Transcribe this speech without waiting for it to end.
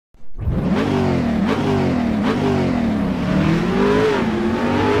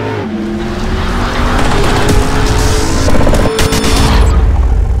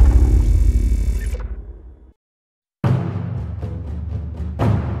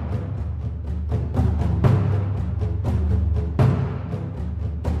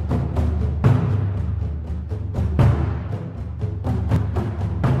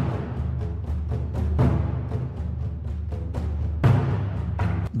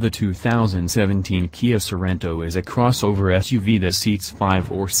The 2017 Kia Sorento is a crossover SUV that seats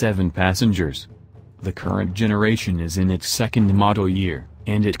 5 or 7 passengers. The current generation is in its second model year,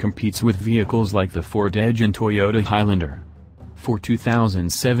 and it competes with vehicles like the Ford Edge and Toyota Highlander. For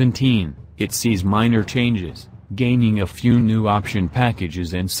 2017, it sees minor changes, gaining a few new option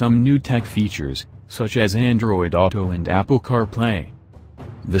packages and some new tech features, such as Android Auto and Apple CarPlay.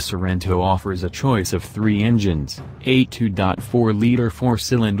 The Sorento offers a choice of 3 engines, a 2.4-liter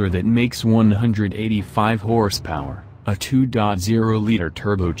 4-cylinder that makes 185 horsepower, a 2.0-liter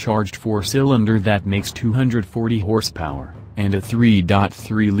turbocharged 4-cylinder that makes 240 horsepower, and a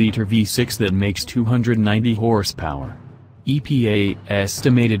 3.3-liter V6 that makes 290 horsepower. EPA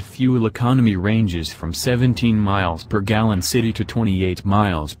estimated fuel economy ranges from 17 miles per gallon city to 28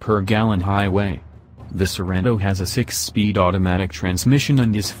 miles per gallon highway. The Sorento has a 6-speed automatic transmission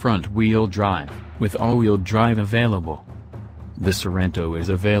and is front-wheel drive, with all-wheel drive available. The Sorento is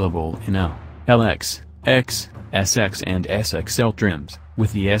available in L, LX, X, SX and SXL trims,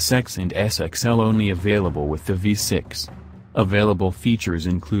 with the SX and SXL only available with the V6. Available features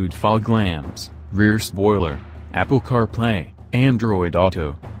include fog lamps, rear spoiler, Apple CarPlay, Android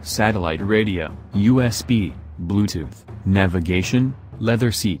Auto, satellite radio, USB, Bluetooth, navigation,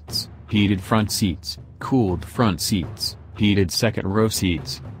 leather seats, heated front seats, cooled front seats, heated second row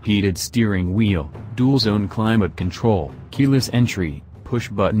seats, heated steering wheel, dual-zone climate control, keyless entry,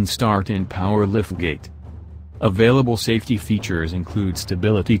 push-button start and power liftgate. Available safety features include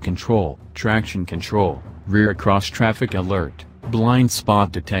stability control, traction control, rear cross-traffic alert, blind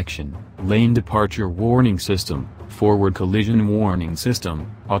spot detection, lane departure warning system, forward collision warning system,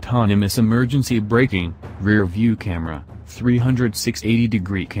 autonomous emergency braking, rear view camera,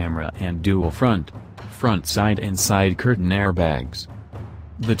 360-degree camera and dual front side and side curtain airbags.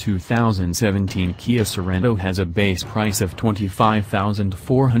 The 2017 Kia Sorento has a base price of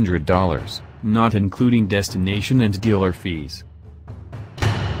 $25,400, not including destination and dealer fees.